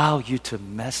allow you to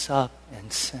mess up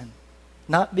and sin.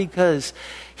 Not because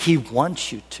He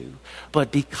wants you to,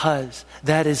 but because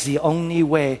that is the only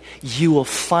way you will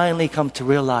finally come to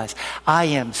realize, I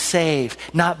am saved,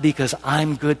 not because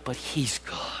I'm good, but He's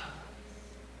good.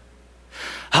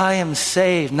 I am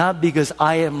saved, not because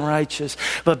I am righteous,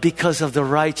 but because of the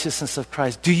righteousness of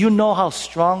Christ. Do you know how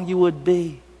strong you would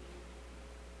be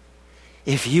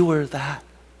if you were that?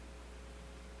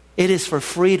 It is for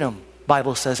freedom,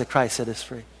 Bible says that Christ set us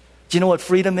free. Do you know what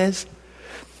freedom is?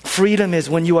 Freedom is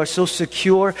when you are so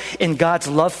secure in God's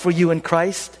love for you in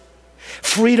Christ.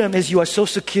 Freedom is you are so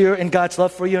secure in God's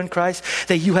love for you in Christ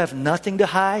that you have nothing to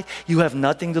hide, you have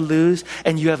nothing to lose,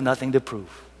 and you have nothing to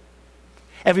prove.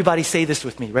 Everybody say this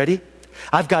with me. Ready?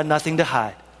 I've got nothing to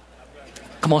hide.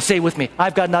 Come on, say it with me.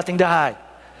 I've got nothing to hide.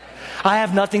 I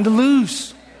have nothing to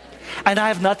lose. And I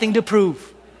have nothing to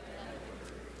prove.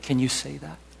 Can you say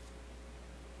that?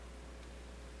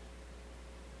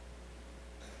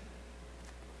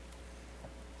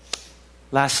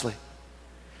 Lastly,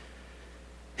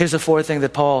 here's the fourth thing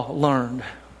that Paul learned.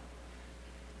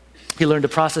 He learned to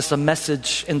process the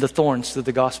message in the thorns through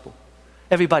the gospel.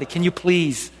 Everybody, can you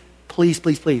please.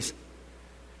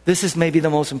 This is maybe the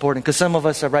most important, because some of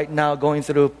us are right now going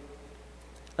through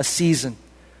a season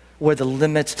where the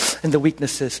limits and the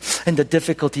weaknesses and the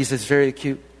difficulties is very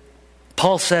acute.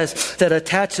 Paul says that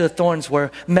attached to the thorns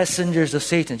were messengers of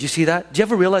Satan. Do you see that? Do you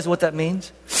ever realize what that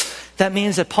means? That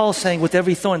means that Paul's saying with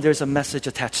every thorn there's a message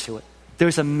attached to it.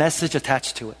 There's a message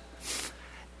attached to it.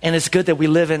 And it's good that we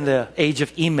live in the age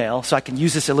of email, so I can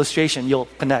use this illustration, you'll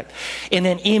connect. In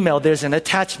an email, there's an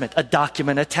attachment, a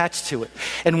document attached to it.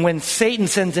 And when Satan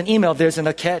sends an email, there's an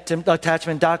a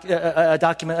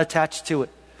document attached to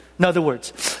it. In other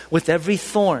words, with every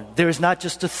thorn, there is not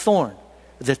just a thorn,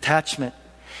 the attachment.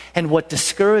 And what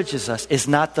discourages us is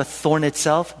not the thorn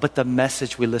itself, but the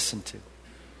message we listen to.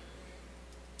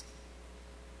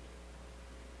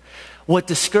 What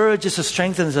discourages or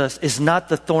strengthens us is not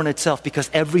the thorn itself, because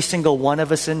every single one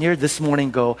of us in here this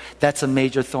morning go, that's a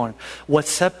major thorn. What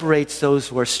separates those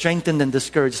who are strengthened and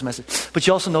discouraged is message. But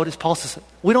you also notice Paul says,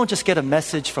 we don't just get a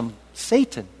message from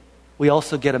Satan. We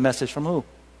also get a message from who?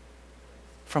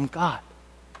 From God.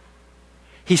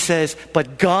 He says,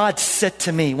 but God said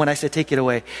to me, when I said take it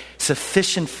away,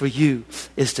 sufficient for you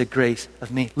is the grace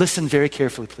of me. Listen very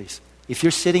carefully, please. If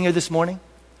you're sitting here this morning,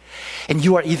 and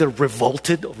you are either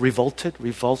revolted,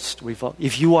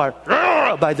 if you are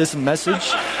by this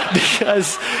message,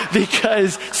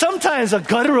 because sometimes a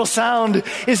guttural sound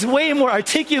is way more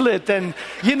articulate than,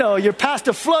 your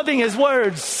pastor flubbing his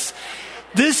words.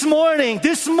 This morning,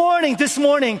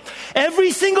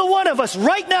 every single one of us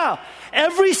right now,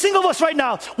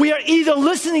 we are either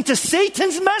listening to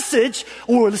Satan's message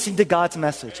or we're listening to God's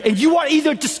message. And you are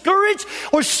either discouraged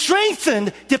or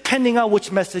strengthened depending on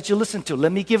which message you listen to.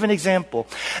 Let me give an example.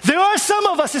 There are some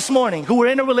of us this morning who were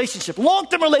in a relationship,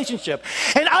 long-term relationship,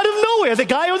 and out of nowhere, the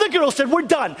guy or the girl said, we're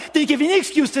done. They give you any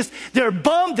excuses. They're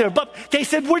bummed. They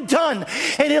said, we're done.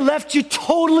 And it left you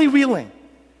totally reeling.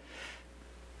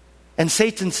 And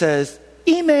Satan says,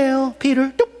 email, Peter.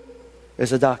 Doop.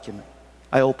 There's a document.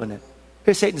 I open it.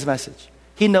 Here's Satan's message.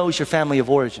 He knows your family of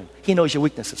origin. He knows your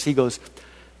weaknesses. He goes,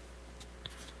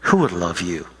 who would love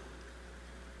you?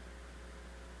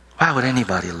 Why would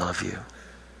anybody love you?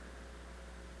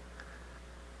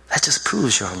 That just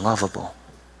proves you're unlovable.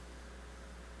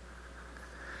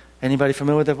 Anybody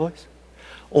familiar with that voice?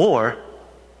 Or,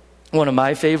 one of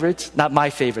my favorites, not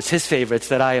my favorites, his favorites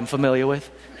that I am familiar with.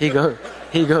 He goes,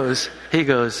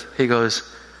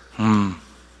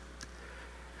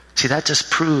 See, that just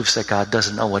proves that God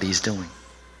doesn't know what he's doing.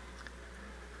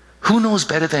 Who knows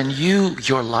better than you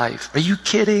your life? Are you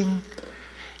kidding?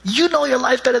 You know your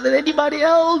life better than anybody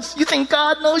else. You think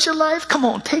God knows your life? Come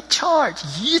on, take charge.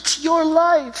 It's your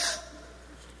life.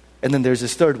 And then there's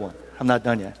this third one. I'm not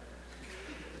done yet.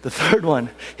 The third one,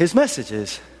 his message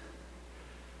is,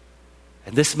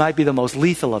 and this might be the most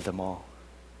lethal of them all,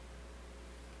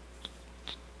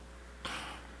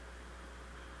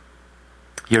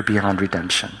 you're beyond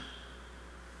redemption.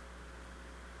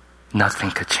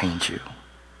 Nothing could change you.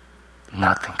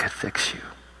 Nothing could fix you.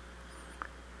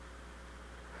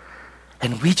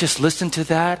 And we just listen to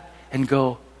that and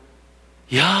go,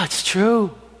 yeah, it's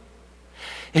true.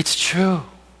 It's true.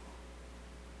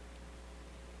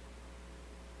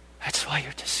 That's why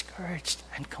you're discouraged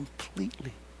and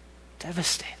completely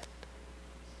devastated.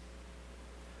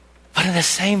 But in the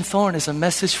same thorn is a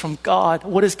message from God.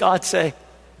 What does God say?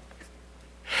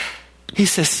 He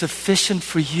says, sufficient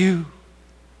for you,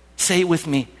 say it with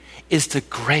me, is the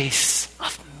grace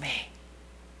of me.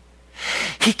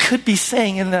 He could be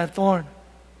saying in that thorn,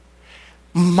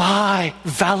 my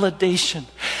validation,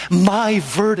 my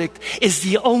verdict is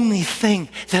the only thing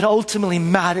that ultimately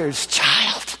matters,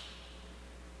 child.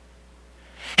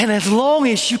 And as long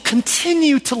as you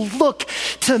continue to look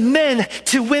to men,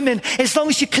 to women, as long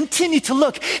as you continue to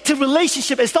look to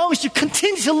relationship, as long as you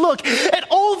continue to look at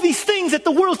all these things that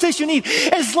the world says you need,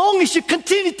 as long as you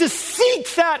continue to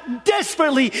seek that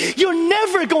desperately, you're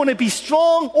never going to be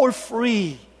strong or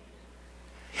free.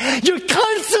 You're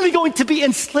constantly going to be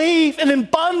enslaved and in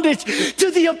bondage to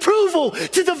the approval,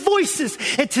 to the voices,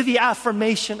 and to the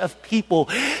affirmation of people.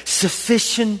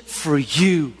 Sufficient for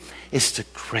you is the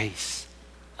grace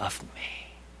of me.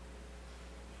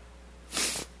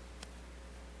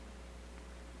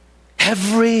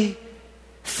 Every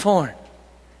thorn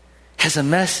has a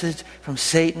message from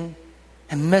Satan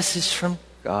and a message from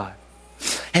God.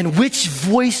 And which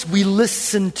voice we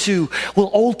listen to will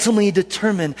ultimately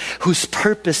determine whose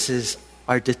purposes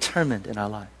are determined in our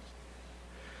lives.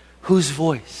 Whose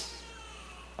voice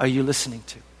are you listening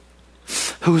to?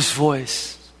 Whose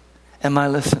voice am I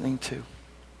listening to?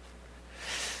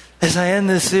 As I end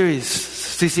this series,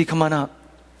 CC, come on up.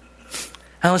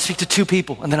 I want to speak to two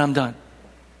people and then I'm done.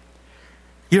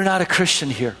 You're not a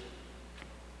Christian here.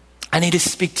 I need to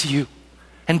speak to you.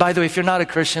 And by the way, if you're not a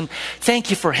Christian, thank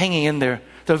you for hanging in there.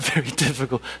 The very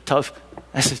difficult, tough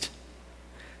message.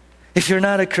 If you're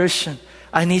not a Christian,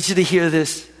 I need you to hear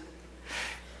this.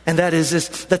 And that is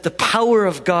this, that the power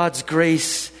of God's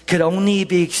grace could only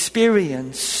be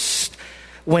experienced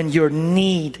when your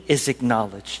need is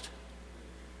acknowledged.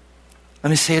 Let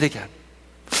me say it again.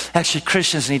 Actually,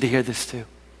 Christians need to hear this too.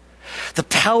 The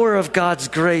power of God's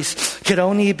grace can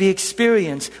only be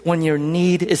experienced when your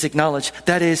need is acknowledged.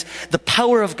 That is, the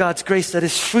power of God's grace that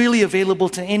is freely available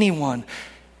to anyone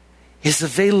is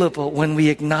available when we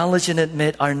acknowledge and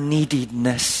admit our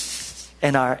neediness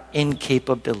and our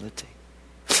incapability.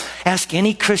 Ask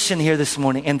any Christian here this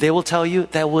morning, and they will tell you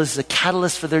that was the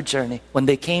catalyst for their journey when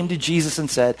they came to Jesus and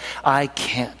said, I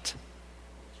can't.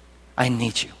 I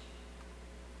need you.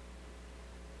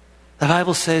 The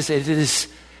Bible says that it is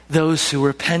those who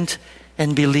repent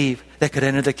and believe that could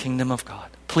enter the kingdom of God.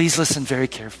 Please listen very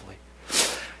carefully.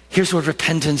 Here's what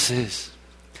repentance is.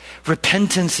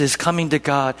 Repentance is coming to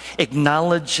God,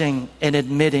 acknowledging and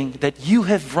admitting that you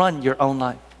have run your own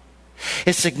life.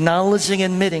 It's acknowledging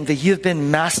and admitting that you've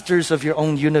been masters of your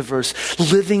own universe,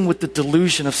 living with the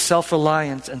delusion of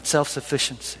self-reliance and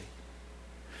self-sufficiency.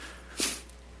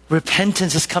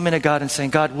 Repentance is coming to God and saying,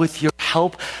 God, with your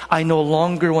help, I no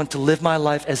longer want to live my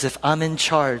life as if I'm in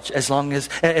charge, as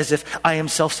if I am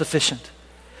self-sufficient.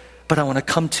 But I want to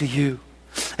come to you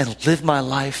and live my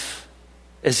life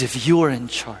as if you are in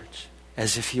charge,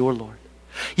 as if you're Lord.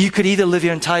 You could either live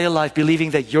your entire life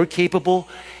believing that you're capable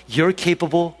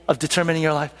of determining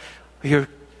your life,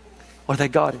 or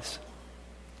that God is.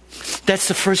 That's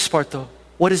the first part though.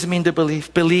 What does it mean to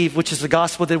believe? Believe, which is the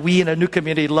gospel that we in a new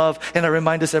community love, and I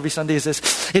remind us every Sunday is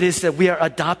this. It is that we are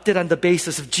adopted on the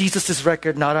basis of Jesus'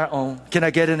 record, not our own. Can I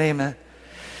get an amen?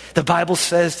 The Bible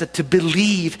says that to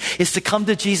believe is to come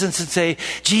to Jesus and say,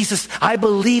 Jesus, I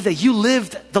believe that you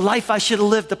lived the life I should have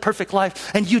lived, the perfect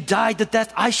life, and you died the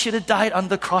death I should have died on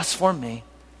the cross for me.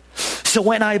 So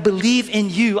when I believe in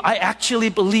you, I actually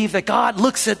believe that God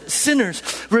looks at sinners,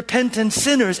 repentant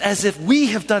sinners, as if we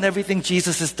have done everything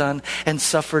Jesus has done and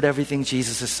suffered everything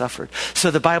Jesus has suffered. So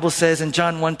the Bible says in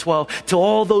John 1:12, to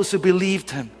all those who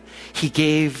believed him, he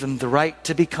gave them the right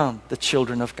to become the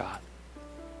children of God.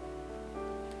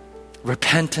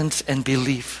 Repentance and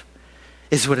belief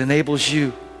is what enables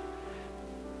you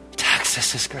to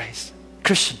access his grace.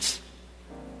 Christians,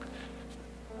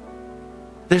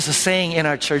 there's a saying in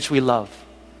our church we love.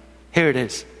 Here it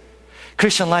is.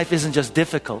 Christian life isn't just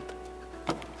difficult.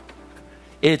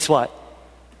 It's what?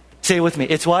 Say it with me.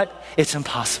 It's what? It's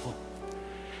impossible.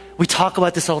 We talk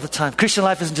about this all the time. Christian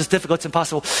life isn't just difficult, it's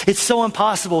impossible. It's so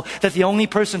impossible that the only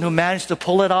person who managed to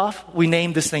pull it off, we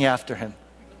named this thing after him.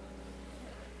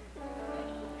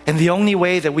 And the only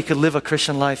way that we could live a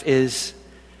Christian life is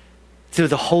through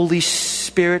the Holy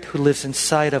Spirit who lives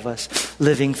inside of us,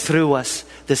 living through us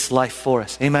this life for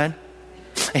us. Amen?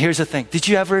 And here's the thing. Did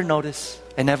you ever notice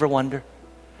and ever wonder?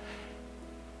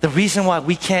 The reason why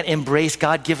we can't embrace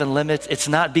God-given limits, it's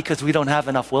not because we don't have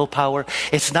enough willpower.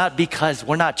 It's not because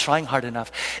we're not trying hard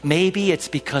enough. Maybe it's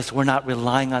because we're not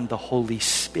relying on the Holy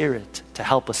Spirit to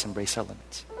help us embrace our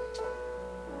limits.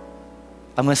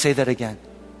 I'm going to say that again.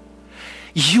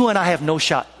 You and I have no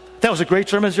shot. That was a great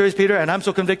sermon series, Peter, and I'm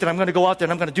so convicted I'm going to go out there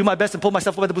and I'm going to do my best and pull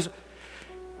myself up by the boot.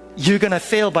 You're going to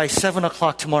fail by 7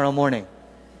 o'clock tomorrow morning.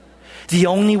 The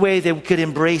only way that we could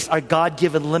embrace our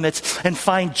God-given limits and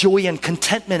find joy and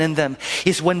contentment in them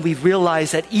is when we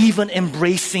realize that even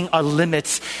embracing our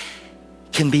limits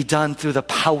can be done through the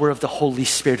power of the Holy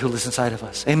Spirit who lives inside of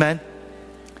us. Amen?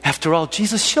 After all,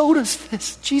 Jesus showed us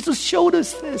this. Jesus showed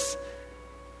us this.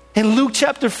 In Luke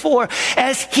chapter 4,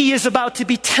 as he is about to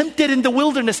be tempted in the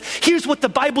wilderness, here's what the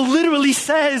Bible literally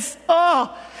says.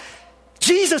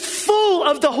 Jesus, full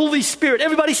of the Holy Spirit.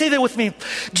 Everybody say that with me.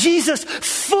 Jesus,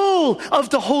 full of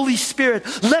the Holy Spirit,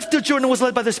 left the Jordan and was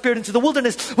led by the Spirit into the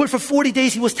wilderness, where for 40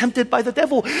 days he was tempted by the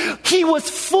devil. He was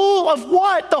full of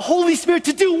what? The Holy Spirit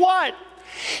to do what?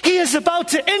 He is about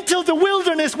to enter the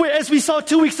wilderness where, as we saw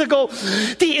 2 weeks ago,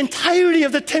 the entirety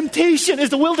of the temptation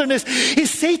is the wilderness, is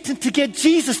Satan to get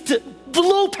Jesus to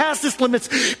blow past his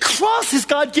limits, cross his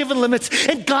God-given limits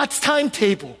and God's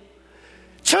timetable.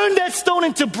 Turn that stone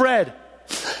into bread.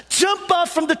 Jump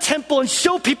off from the temple and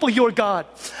show people you're God.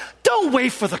 Don't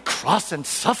wait for the cross and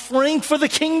suffering for the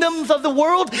kingdoms of the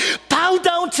world. Bow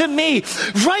down to me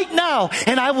right now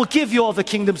and I will give you all the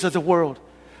kingdoms of the world.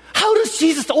 How does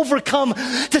Jesus overcome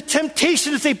the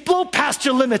temptation to say, blow past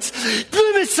your limits?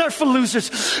 Limits are for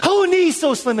losers. Who needs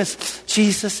those limits?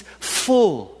 Jesus,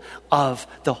 full of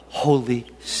the Holy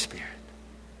Spirit.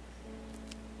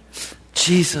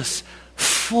 Jesus,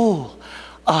 full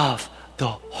of the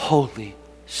Holy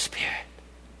Spirit.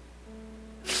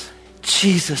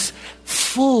 Jesus,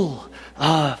 full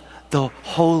of the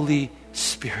Holy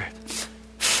Spirit.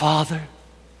 Father,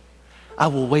 I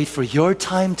will wait for your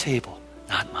timetable,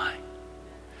 not mine.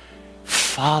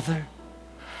 Father,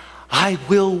 I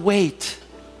will wait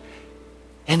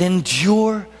and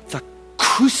endure the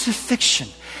crucifixion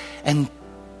and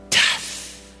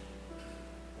death.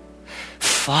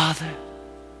 Father,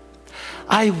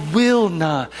 I will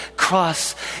not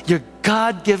cross your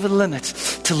God-given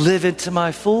limits to live into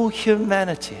my full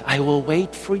humanity. I will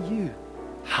wait for you.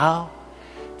 How?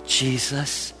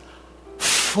 Jesus,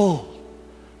 full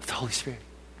of the Holy Spirit.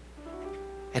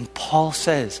 And Paul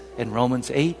says in Romans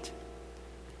 8,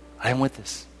 I am with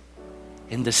this.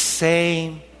 In the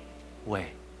same way,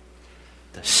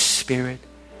 the Spirit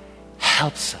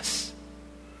helps us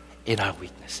in our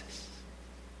weaknesses.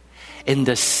 In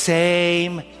the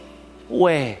same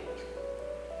way,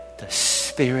 the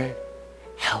Spirit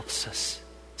helps us.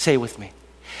 Say it with me.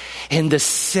 In the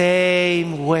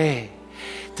same way,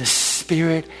 the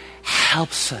Spirit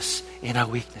helps us in our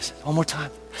weaknesses. One more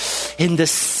time. In the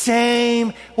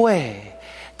same way,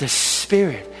 the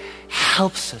Spirit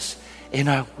helps us in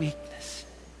our weaknesses.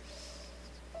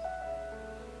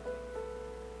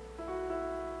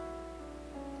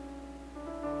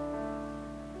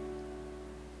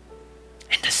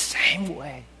 In the same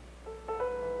way,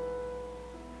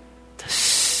 the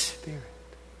Spirit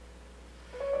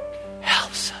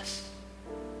helps us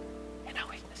in our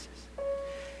weaknesses.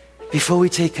 Before we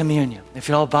take communion, if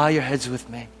you all bow your heads with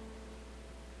me.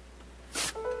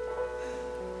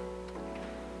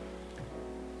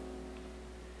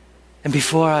 And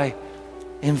before I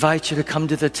invite you to come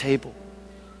to the table,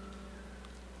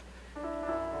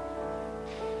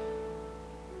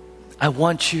 I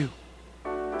want you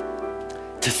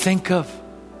to think of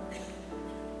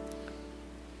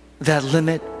that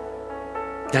limit,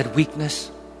 that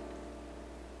weakness,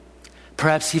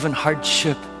 perhaps even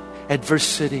hardship,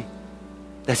 adversity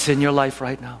that's in your life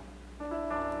right now.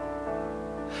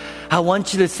 I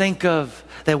want you to think of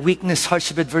that weakness,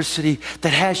 hardship, adversity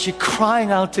that has you crying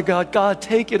out to God, God,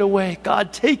 take it away.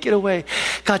 God, take it away.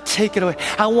 God, take it away.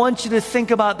 I want you to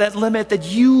think about that limit that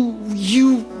you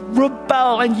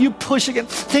rebel and you push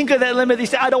against. Think of that limit. You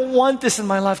say, I don't want this in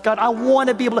my life, God. I want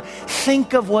to be able to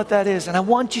think of what that is. And I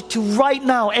want you to right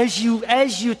now, as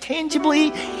you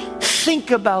tangibly think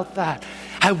about that,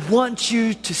 I want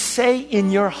you to say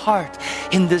in your heart,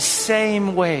 in the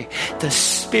same way, the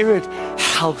Spirit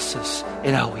helps us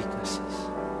in our weaknesses.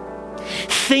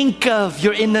 Think of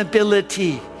your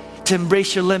inability to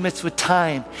embrace your limits with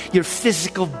time, your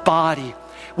physical body,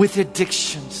 with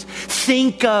addictions.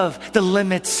 Think of the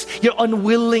limits, your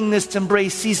unwillingness to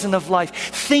embrace season of life.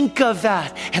 Think of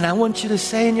that. And I want you to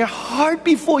say in your heart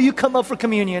before you come up for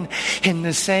communion, in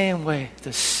the same way,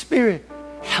 the Spirit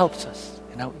helps us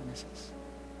in our weaknesses.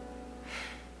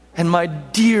 And my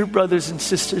dear brothers and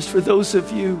sisters, for those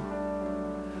of you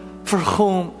for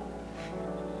whom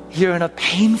you're in a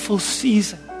painful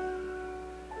season,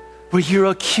 where you're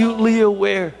acutely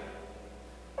aware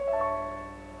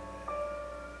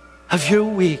of your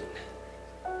weakness,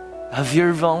 of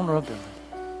your vulnerability,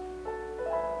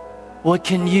 what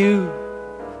can you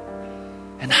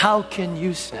and how can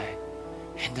you say,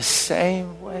 in the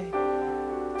same way,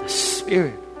 the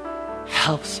Spirit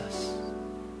helps us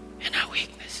in our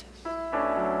weaknesses?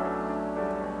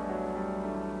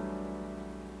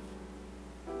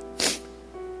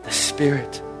 The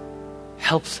Spirit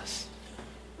helps us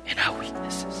in our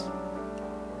weaknesses.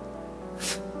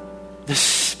 The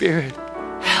Spirit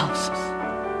helps us.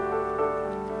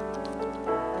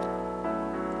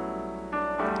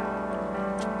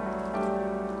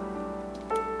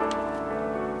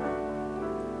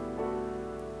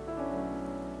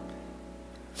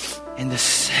 In the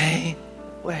same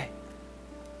way,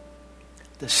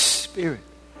 the Spirit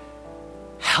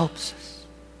helps us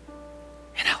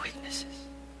in our weaknesses.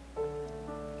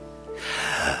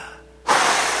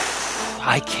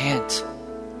 I can't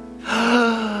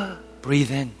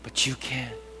breathe in, but you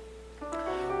can.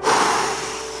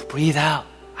 Breathe out.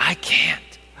 I can't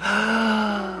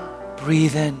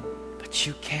breathe in, but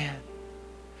you can.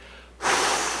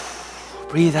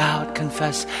 Breathe out.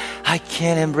 Confess, I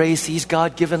can't embrace these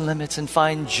God-given limits and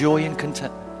find joy and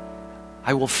contentment.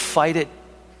 I will fight it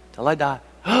till I die.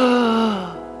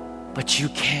 But you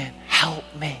can help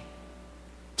me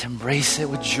to embrace it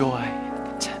with joy and